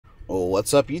Oh,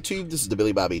 what's up, YouTube? This is the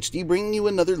Billy Bob HD bringing you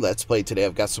another Let's Play. Today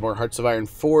I've got some more Hearts of Iron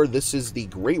 4. This is the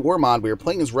Great War mod. We were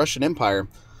playing as Russian Empire.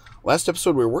 Last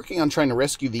episode we were working on trying to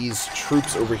rescue these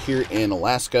troops over here in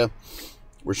Alaska.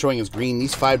 We're showing as green.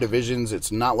 These 5 divisions,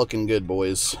 it's not looking good,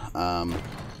 boys.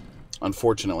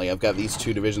 Unfortunately, I've got these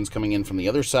 2 divisions coming in from the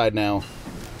other side now,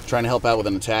 trying to help out with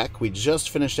an attack. We just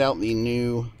finished out the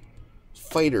new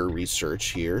fighter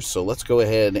research here, so let's go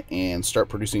ahead and start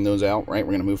producing those out. Right,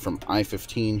 we're going to move from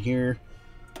I-15 here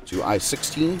to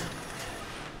I-16.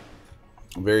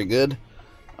 Very good.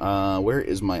 Where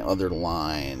is my other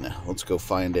line? Let's go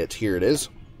find it. Here it is.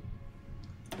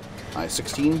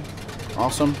 I-16.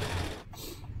 Awesome.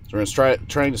 So we're going to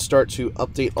trying to start to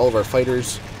update all of our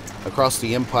fighters across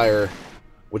the Empire,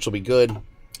 which will be good.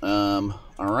 All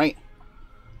right.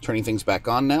 Turning things back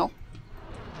on now.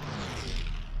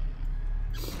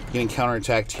 Getting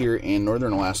counterattacked here in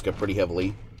northern Alaska pretty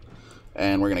heavily.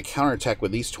 And we're going to counterattack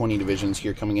with these 20 divisions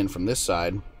here coming in from this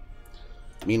side.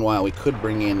 Meanwhile, we could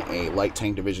bring in a light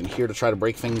tank division here to try to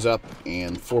break things up,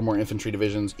 and 4 more infantry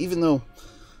divisions, even though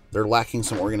they're lacking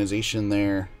some organization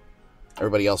there.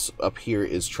 Everybody else up here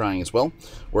is trying as well.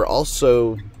 We're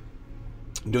also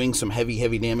doing some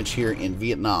heavy damage here in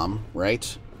Vietnam,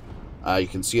 right? You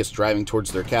can see us driving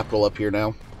towards their capital up here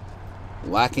now.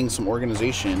 Lacking some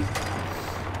organization.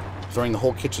 Throwing the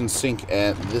whole kitchen sink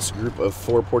at this group of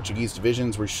 4 Portuguese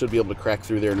divisions. We should be able to crack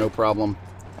through there, no problem.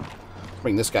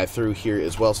 Bring this guy through here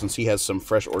as well, since he has some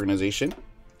fresh organization.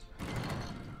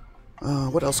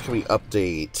 What else can we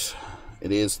update?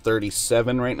 It is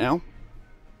 37 right now.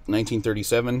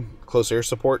 1937. Close air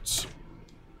supports.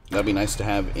 That'd be nice to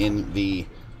have in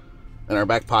our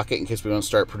back pocket in case we want to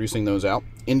start producing those out.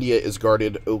 India is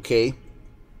guarded okay.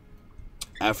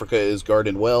 Africa is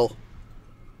guarded well.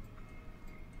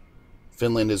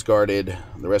 Finland is guarded.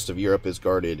 The rest of Europe is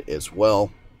guarded as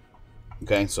well.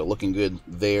 Okay, so looking good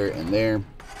there and there.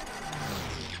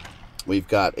 We've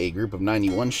got a group of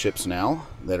 91 ships now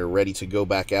that are ready to go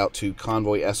back out to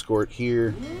convoy escort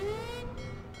here.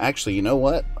 Actually, you know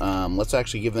what? Let's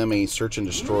actually give them a search and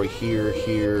destroy here,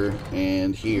 here,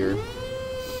 and here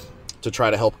to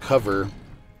try to help cover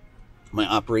my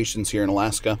operations here in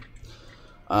Alaska.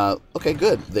 Okay,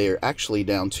 good. They're actually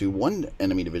down to 1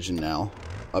 enemy division now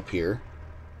up here.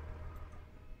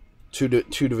 Two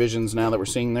divisions now that we're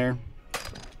seeing there.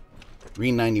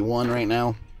 Green 91 right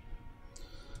now.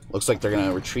 Looks like they're going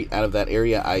to retreat out of that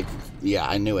area. Yeah,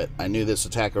 I knew it. I knew this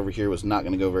attack over here was not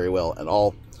going to go very well at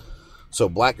all. So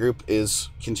Black Group is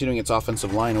continuing its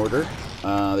offensive line order.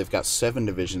 They've got 7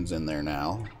 divisions in there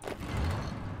now.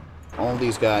 All of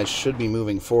these guys should be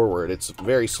moving forward. It's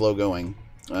very slow going.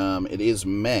 It is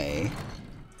May.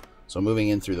 So moving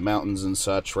in through the mountains and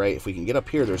such, right? If we can get up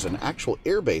here, there's an actual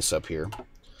air base up here.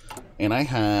 And I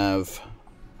have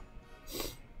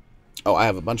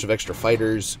a bunch of extra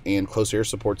fighters and close air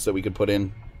supports that we could put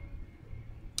in,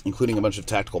 including a bunch of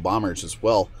tactical bombers as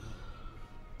well.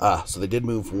 So they did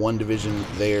move 1 division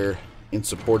there in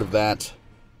support of that.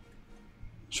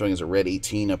 Showing us a red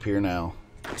 18 up here now.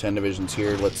 10 divisions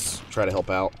here. Let's try to help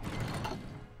out.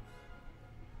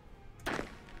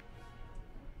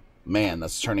 Man,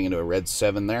 that's turning into a red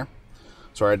 7 there.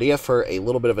 So our idea for a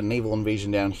little bit of a naval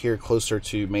invasion down here closer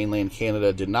to mainland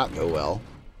Canada did not go well.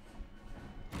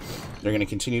 They're going to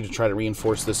continue to try to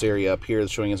reinforce this area up here,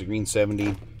 showing us a green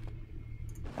 70.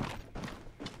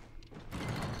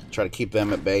 Try to keep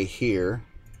them at bay here.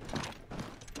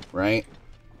 Right?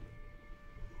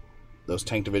 Those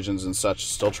tank divisions and such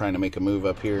still trying to make a move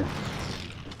up here.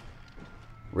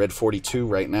 Red 42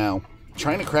 right now.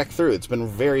 Trying to crack through. It's been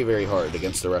very hard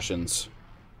against the Russians.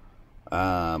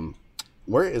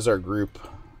 Where is our group?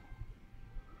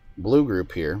 Blue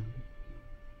group here.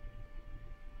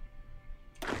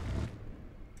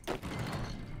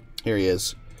 Here he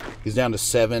is. He's down to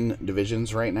 7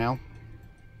 divisions right now.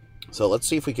 So let's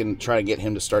see if we can try to get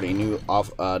him to start a new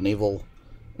naval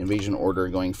invasion order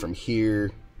going from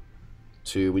here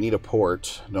to... We need a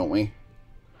port, don't we?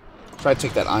 Try to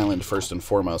take that island first and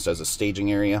foremost as a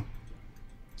staging area.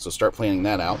 So start planning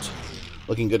that out.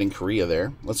 Looking good in Korea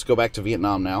there. Let's go back to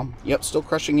Vietnam now. Yep, still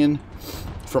crushing in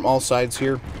from all sides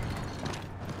here.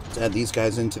 Let's add these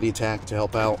guys into the attack to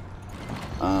help out.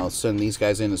 Let's send these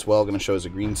guys in as well. Going to show us a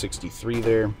green 63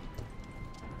 there.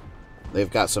 They've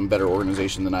got some better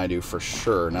organization than I do for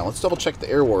sure. Now let's double check the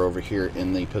air war over here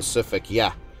in the Pacific.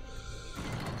 Yeah.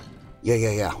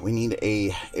 We need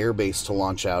a air base to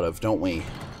launch out of, don't we?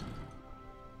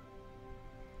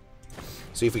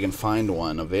 See if we can find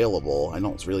one available. I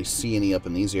don't really see any up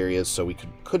in these areas, so we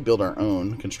could build our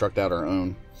own, construct out our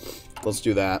own. Let's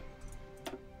do that.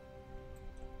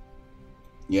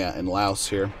 Yeah, in Laos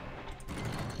here.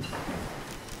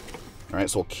 Alright,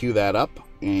 so we'll queue that up,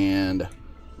 and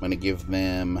I'm going to give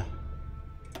them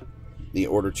the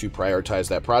order to prioritize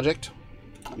that project.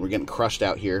 We're getting crushed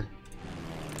out here.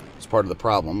 It's part of the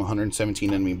problem.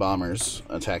 117 enemy bombers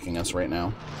attacking us right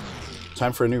now.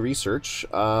 Time for a new research.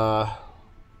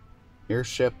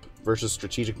 Airship versus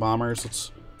strategic bombers.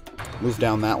 Let's move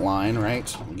down that line,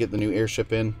 right? We'll get the new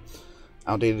airship in.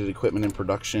 Outdated equipment in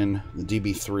production. The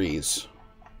DB3s.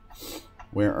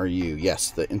 Where are you?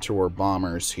 Yes, the interwar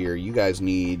bombers here. You guys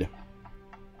need...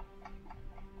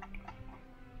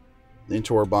 The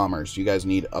interwar bombers. You guys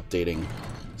need updating.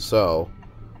 So,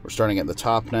 we're starting at the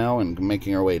top now and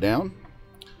making our way down.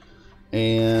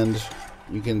 And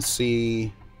you can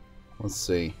see... Let's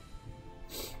see.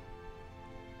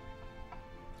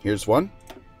 Here's one.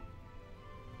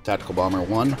 Tactical Bomber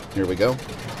 1. Here we go.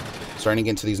 Starting to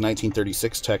get into these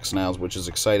 1936 techs now, which is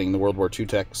exciting. The World War II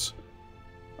techs.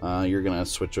 You're going to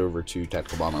switch over to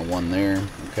Tactical Bomber 1 there.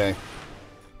 Okay.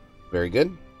 Very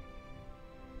good.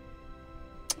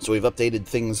 So we've updated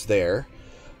things there.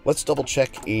 Let's double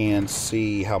check and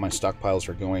see how my stockpiles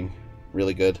are going.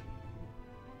 Really good.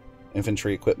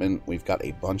 Infantry equipment, we've got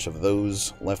a bunch of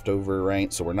those left over,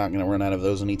 right? So we're not going to run out of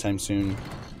those anytime soon.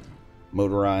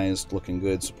 Motorized, looking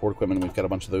good. Support equipment, we've got a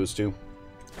bunch of those too.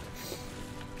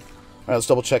 Alright, let's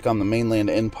double check on the mainland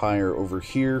empire over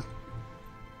here.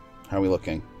 How are we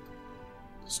looking?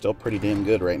 Still pretty damn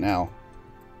good right now.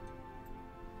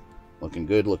 Looking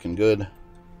good, looking good.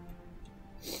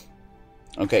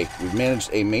 Okay, we've managed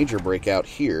a major breakout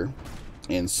here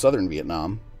in southern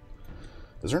Vietnam.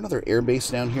 Is there another air base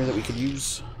down here that we could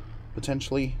use,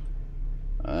 potentially?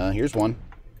 Here's one.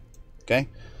 Okay.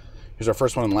 Here's our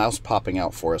first one in Laos popping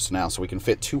out for us now, so we can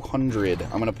fit 200.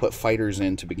 I'm going to put fighters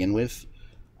in to begin with.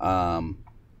 I've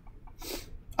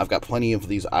got plenty of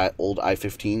these old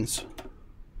I-15s.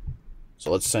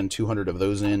 So let's send 200 of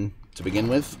those in to begin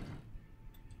with.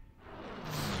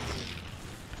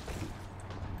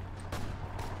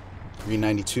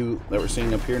 $392 that we're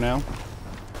seeing up here now.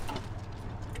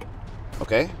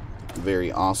 Okay,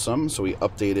 very awesome. So we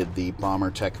updated the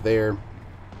bomber tech there.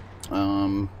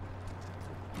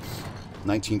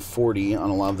 1940 on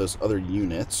a lot of those other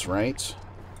units, right?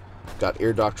 Got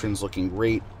air doctrines looking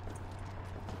great.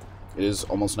 It is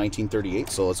almost 1938,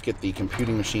 so let's get the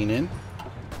computing machine in.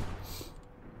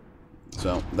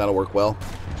 So that'll work well.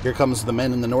 Here comes the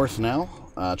men in the north now,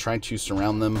 trying to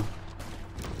surround them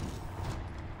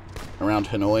around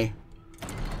Hanoi.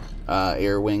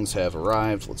 Air wings have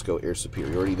arrived. Let's go air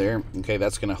superiority there. Okay,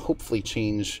 that's going to hopefully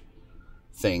change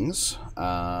things.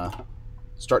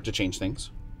 Start to change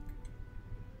things.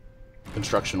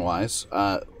 Construction-wise.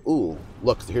 Ooh,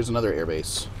 look, here's another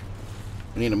airbase.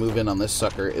 We need to move in on this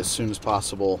sucker as soon as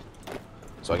possible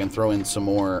so I can throw in some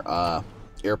more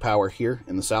air power here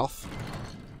in the south.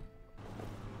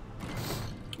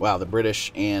 Wow, the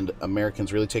British and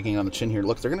Americans really taking on the chin here.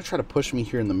 Look, they're going to try to push me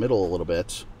here in the middle a little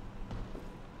bit.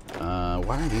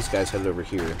 Why are these guys headed over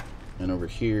here? And over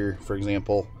here, for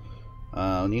example.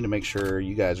 I need to make sure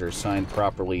you guys are assigned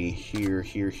properly here,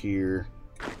 here, here.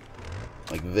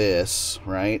 Like this,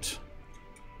 right?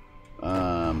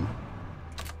 So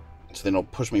they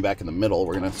don't push me back in the middle.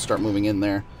 We're going to start moving in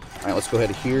there. Alright, let's go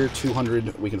ahead here.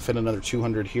 200. We can fit another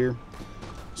 200 here.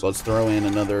 So let's throw in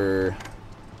another...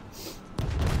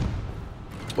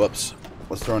 Whoops.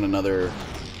 Let's throw in another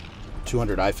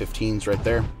 200 I-15s right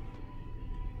there.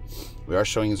 We are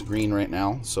showing as green right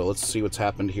now, so let's see what's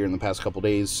happened here in the past couple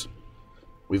days.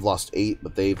 We've lost 8,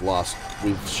 but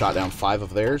we've shot down 5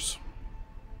 of theirs.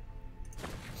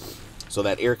 So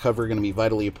that air cover going to be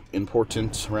vitally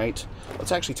important, right?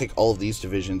 Let's actually take all of these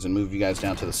divisions and move you guys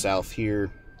down to the south here.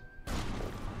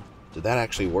 Did that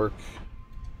actually work?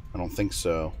 I don't think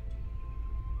so.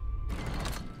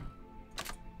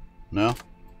 No?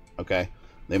 Okay.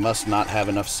 They must not have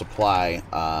enough supply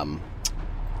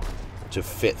to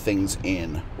fit things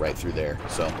in right through there.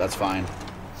 So that's fine.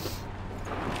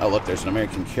 Oh, look, there's an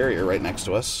American carrier right next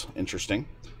to us. Interesting.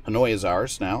 Hanoi is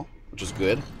ours now, which is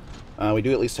good. We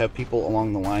do at least have people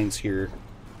along the lines here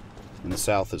in the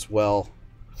south as well.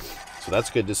 So that's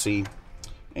good to see.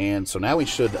 And so now we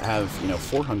should have,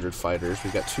 400 fighters.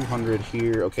 We've got 200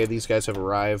 here. Okay, these guys have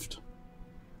arrived.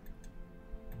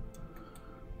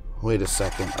 Wait a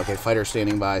second. Okay, fighter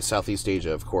standing by. Southeast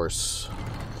Asia, of course.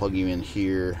 Plug you in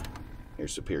here. Air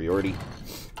superiority.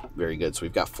 Very good. So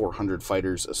we've got 400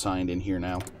 fighters assigned in here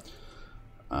now.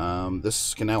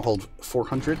 This can now hold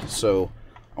 400, so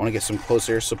I want to get some close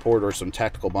air support or some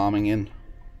tactical bombing in.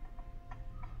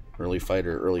 Early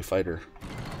fighter, early fighter.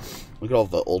 Look at all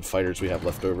the old fighters we have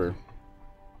left over.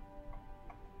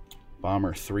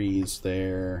 Bomber 3s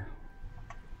there.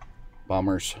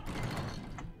 Bombers.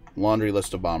 laundry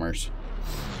list of bombers.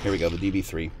 Here we go, the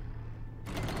DB3.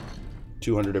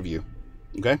 200 of you.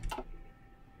 Okay?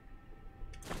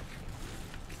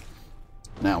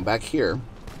 Now, back here.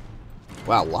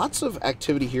 Wow, lots of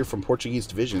activity here from Portuguese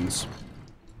divisions.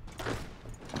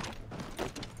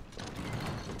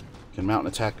 Can mount an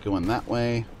attack going that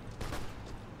way.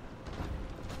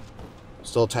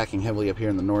 Still attacking heavily up here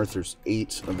in the north. There's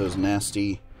 8 of those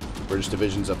nasty British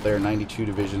divisions up there. 92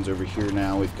 divisions over here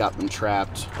now. We've got them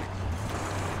trapped.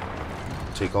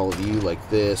 Take all of you like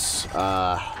this.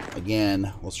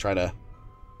 Again, let's try to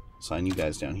assign you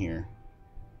guys down here.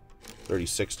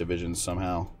 36 divisions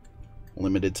somehow.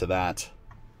 Limited to that.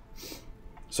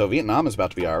 So Vietnam is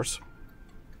about to be ours.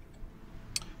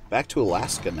 Back to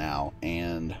Alaska now,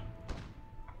 and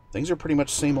things are pretty much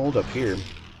same old up here.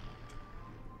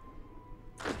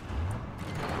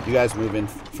 You guys move in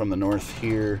from the north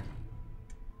here.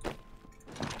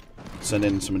 Send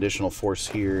in some additional force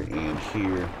here and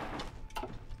here.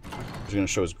 We're going to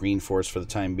show us green force for the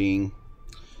time being.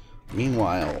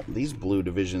 Meanwhile, these blue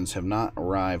divisions have not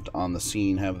arrived on the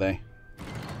scene, have they?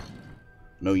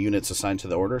 No units assigned to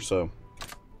the order, so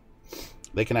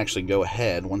they can actually go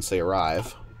ahead once they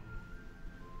arrive.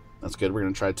 That's good. We're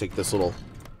going to try to take this little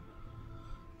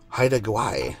Haida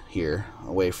Gwaii here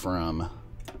away from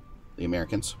the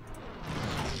Americans.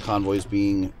 Convoys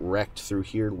being wrecked through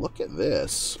here. Look at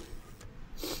this.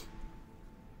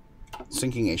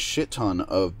 Sinking a shit ton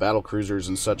of battle cruisers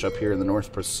and such up here in the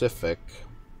North Pacific.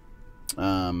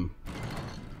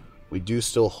 We do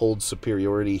still hold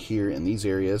superiority here in these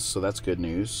areas, so that's good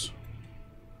news.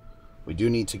 We do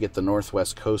need to get the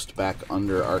northwest coast back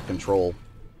under our control.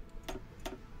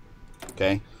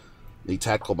 Okay. The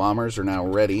tactical bombers are now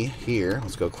ready here.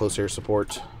 Let's go close air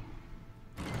support.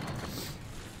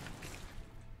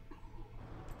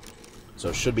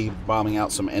 So should be bombing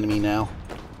out some enemy now.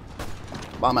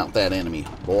 Bomb out that enemy,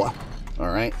 boy.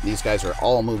 Alright, these guys are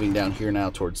all moving down here now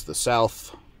towards the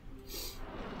south.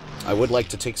 I would like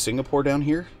to take Singapore down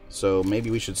here, so maybe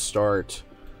we should start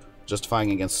justifying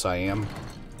against Siam.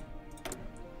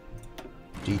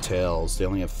 Details, they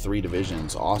only have 3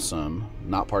 divisions. Awesome.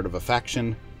 Not part of a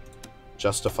faction.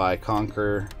 Justify,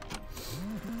 conquer.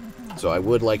 So I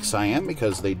would like Siam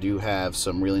because they do have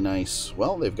some really nice,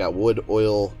 well, they've got wood,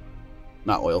 oil,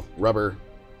 not oil, rubber,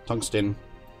 tungsten.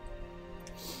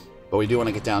 But we do want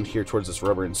to get down here towards this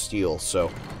rubber and steel, so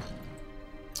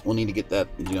we'll need to get that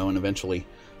going eventually.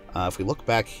 If we look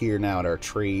back here now at our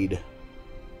trade,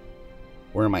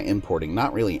 where am I importing?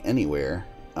 Not really anywhere.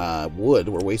 Wood,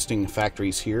 we're wasting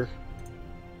factories here.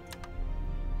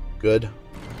 Good.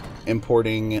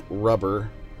 Importing rubber,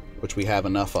 which we have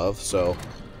enough of, so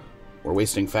we're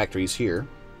wasting factories here.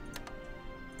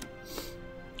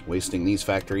 Wasting these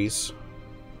factories.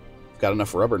 Got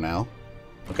enough rubber now.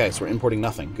 Okay, so we're importing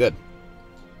nothing. Good.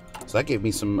 So that gave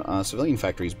me some civilian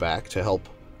factories back to help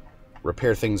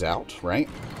repair things out, right?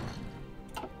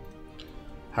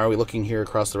 How are we looking here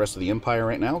across the rest of the empire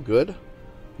right now? Good.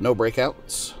 No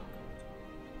breakouts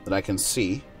that I can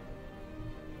see.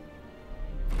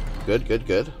 Good, good,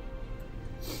 good.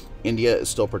 India is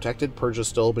still protected. Persia is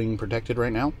still being protected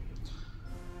right now.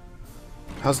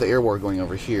 How's the air war going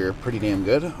over here? Pretty damn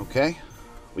good. Okay.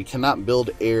 We cannot build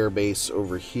air base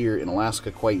over here in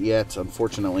Alaska quite yet,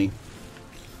 unfortunately.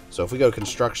 So if we go to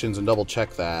constructions and double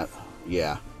check that,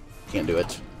 yeah, can't do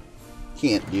it.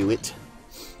 Can't do it.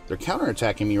 They're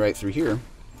counterattacking me right through here.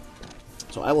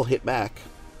 So I will hit back.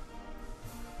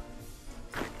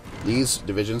 These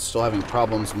divisions still having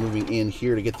problems moving in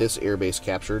here to get this airbase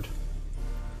captured.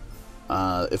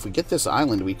 If we get this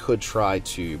island, we could try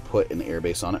to put an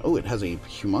airbase on it. Oh, it has a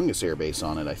humongous airbase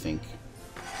on it, I think.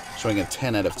 Showing a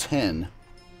 10 out of 10.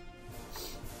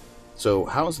 So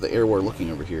how is the air war looking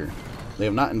over here? They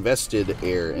have not invested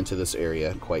air into this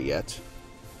area quite yet.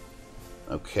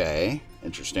 Okay,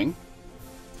 interesting.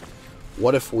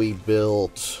 What if we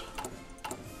built...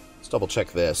 Let's double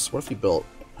check this. What if we built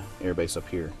airbase up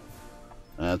here?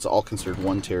 It's all considered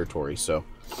one territory, so...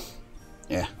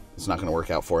 yeah, it's not going to work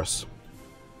out for us.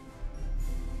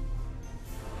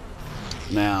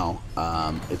 Now,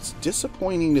 it's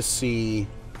disappointing to see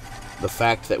the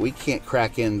fact that we can't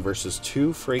crack in versus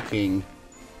two freaking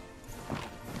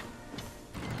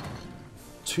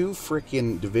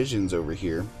divisions over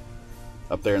here,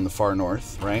 up there in the far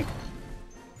north, right?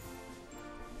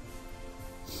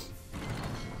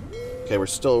 Okay, we're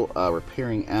still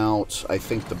repairing out, I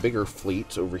think, the bigger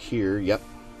fleet over here. Yep.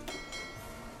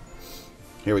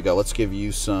 Here we go. Let's give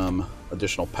you some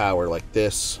additional power like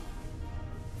this.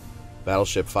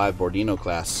 Battleship 5 Bordino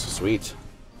class. Sweet.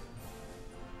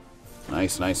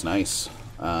 Nice, nice, nice.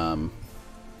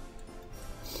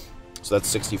 So So that's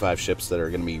 65 ships that are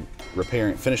going to be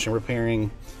finishing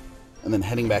repairing, and then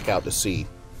heading back out to sea.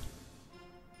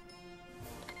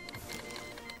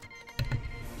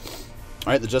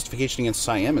 Alright, the justification against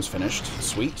Siam is finished.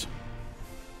 Sweet.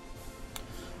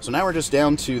 So now we're just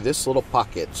down to this little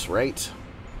pocket, right?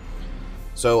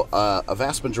 So, a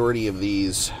vast majority of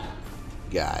these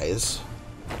guys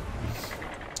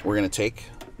we're going to take,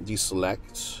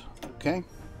 deselect, okay.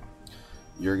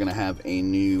 You're going to have a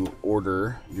new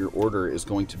order. Your order is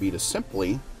going to be to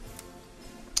simply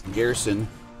garrison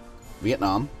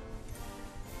Vietnam,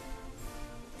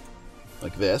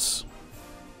 like this.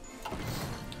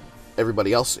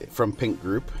 Everybody else from Pink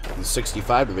Group, the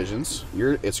 65 divisions,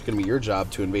 it's going to be your job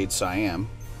to invade Siam.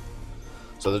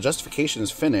 So the justification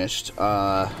is finished.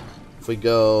 If we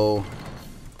go...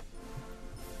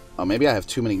 Oh, maybe I have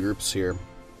too many groups here.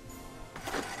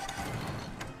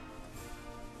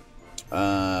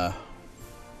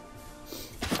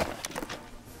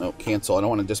 No, cancel. I don't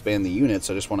want to disband the units.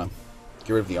 I just want to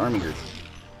get rid of the army group.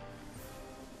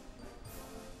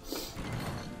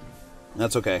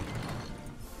 That's okay.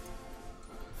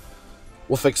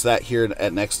 We'll fix that here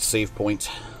at next save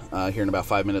point, here in about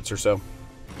 5 minutes or so.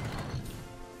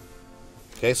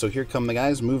 Okay, so here come the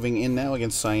guys moving in now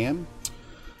against Siam.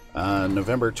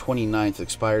 November 29th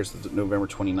expires November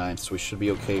 29th, so we should be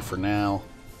okay for now.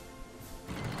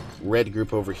 Red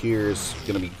group over here is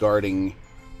going to be guarding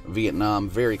Vietnam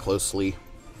very closely.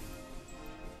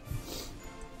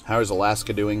 How is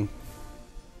Alaska doing?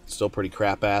 Still pretty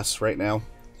crap-ass right now.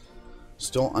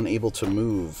 Still unable to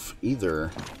move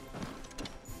either.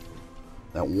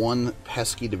 That one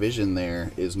pesky division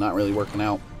there is not really working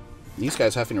out. These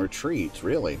guys having to retreat,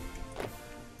 really.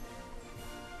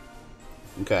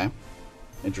 Okay.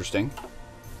 Interesting.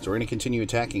 So we're going to continue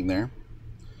attacking there.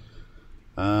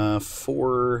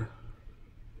 4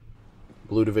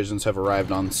 blue divisions have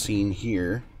arrived on scene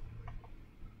here.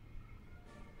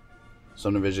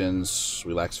 Some divisions,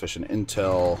 we lack sufficient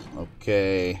intel.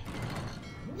 Okay.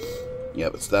 Yeah,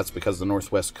 but that's because the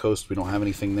northwest coast, we don't have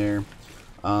anything there.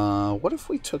 What if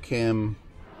we took him...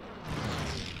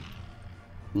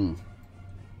 It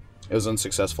was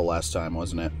unsuccessful last time,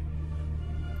 wasn't it?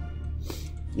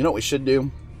 You know what we should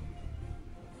do?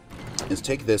 Is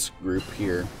take this group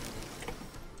here.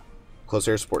 Close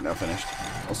air support now finished.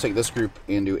 Let's take this group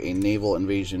and do a naval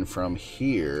invasion from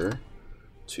here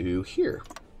to here.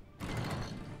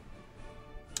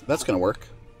 That's going to work,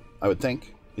 I would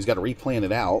think. He's got to replan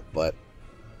it out, but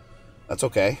that's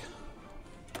okay.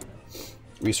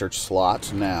 Research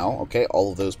slot now. Okay,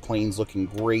 all of those planes looking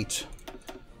great.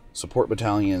 Support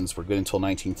battalions, we're good until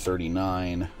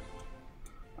 1939.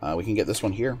 We can get this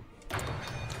one here.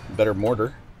 Better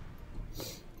mortar.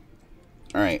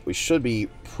 Alright, we should be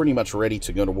pretty much ready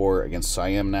to go to war against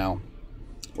Siam now.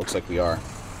 Looks like we are.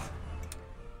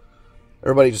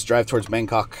 Everybody just drive towards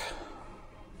Bangkok.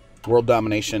 World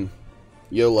domination.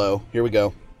 YOLO. Here we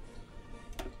go.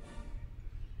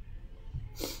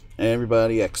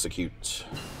 Everybody execute.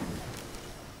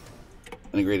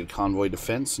 Integrated convoy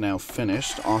defense now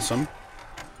finished. Awesome.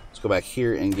 Let's go back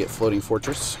here and get floating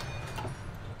fortress.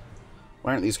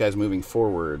 Why aren't these guys moving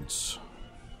forwards?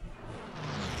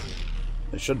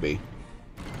 They should be.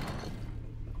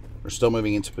 We're still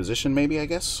moving into position, maybe, I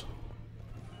guess?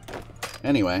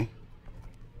 Anyway.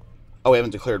 Oh, we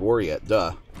haven't declared war yet.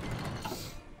 Duh.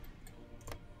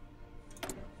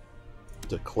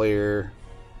 Declare.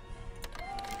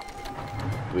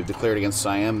 We've declared against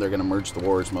Siam. They're going to merge the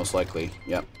wars, most likely.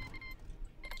 Yep.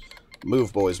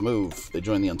 Move, boys, move. They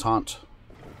joined the Entente.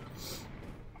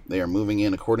 They are moving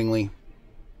in accordingly.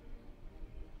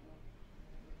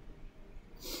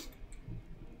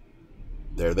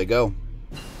 There they go.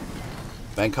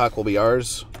 Bangkok will be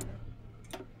ours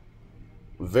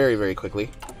very, very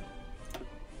quickly.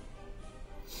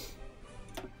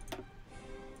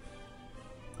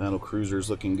 Battle cruisers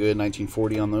looking good.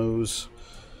 1940 on those.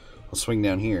 I'll swing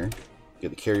down here. Get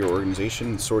the carrier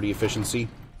organization, sortie efficiency.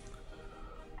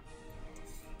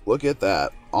 Look at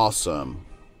that. Awesome.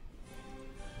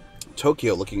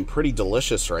 Tokyo looking pretty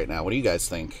delicious right now. What do you guys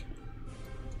think?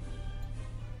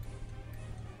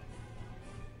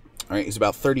 Alright, he's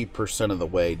about 30% of the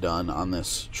way done on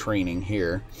this training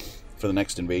here for the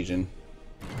next invasion.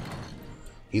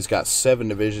 He's got 7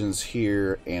 divisions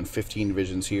here and 15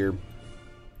 divisions here.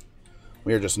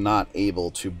 We are just not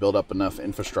able to build up enough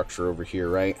infrastructure over here,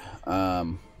 right?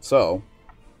 So,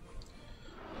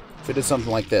 if it did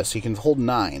something like this, he can hold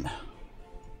 9.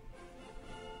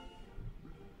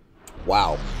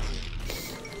 Wow.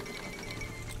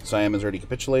 Siam has already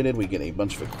capitulated. We get a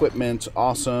bunch of equipment.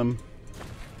 Awesome.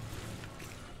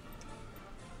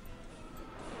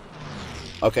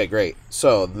 Okay, great.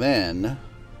 So then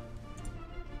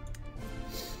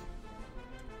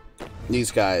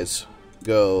these guys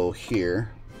go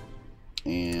here,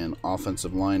 and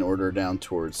offensive line order down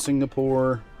towards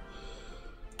Singapore.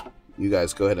 You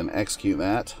guys go ahead and execute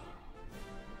that.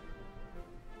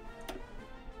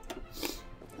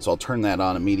 So I'll turn that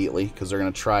on immediately because they're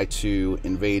going to try to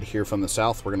invade here from the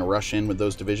south. We're going to rush in with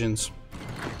those divisions.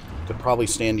 Could probably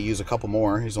stand to use a couple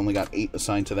more. He's only got 8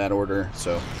 assigned to that order,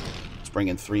 so let's bring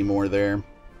in 3 more there.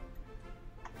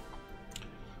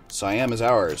 Siam is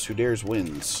ours. Who dares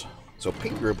wins. So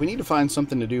pink group, we need to find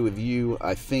something to do with you.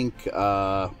 I think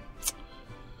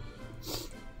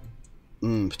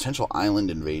potential island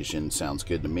invasion sounds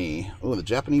good to me. Oh, the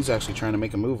Japanese actually trying to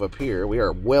make a move up here. We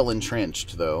are well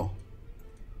entrenched, though.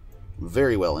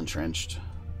 Very well entrenched.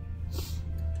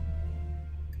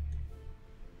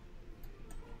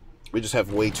 We just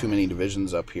have way too many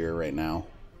divisions up here right now.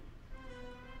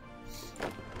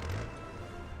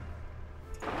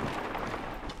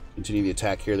 Continue the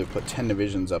attack here. They've put 10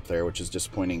 divisions up there, which is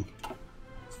disappointing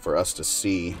for us to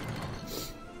see.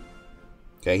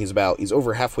 Okay, he's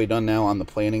over halfway done now on the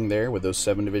planning there with those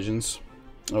 7 divisions.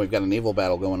 Oh, we've got a naval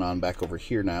battle going on back over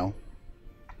here now.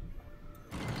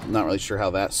 I'm not really sure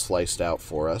how that sliced out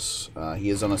for us. He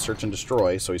is on a search and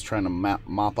destroy, so he's trying to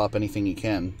mop up anything he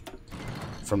can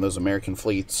from those American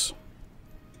fleets.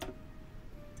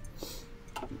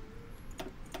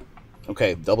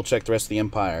 Okay, double check the rest of the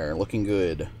Empire. Looking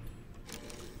good.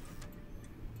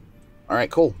 Alright,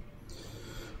 cool.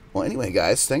 Well, anyway,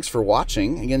 guys, thanks for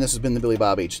watching. Again, this has been the Billy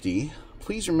Bob HD.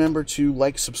 Please remember to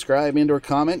like, subscribe, and/or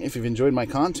comment if you've enjoyed my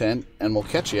content, and we'll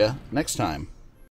catch you next time.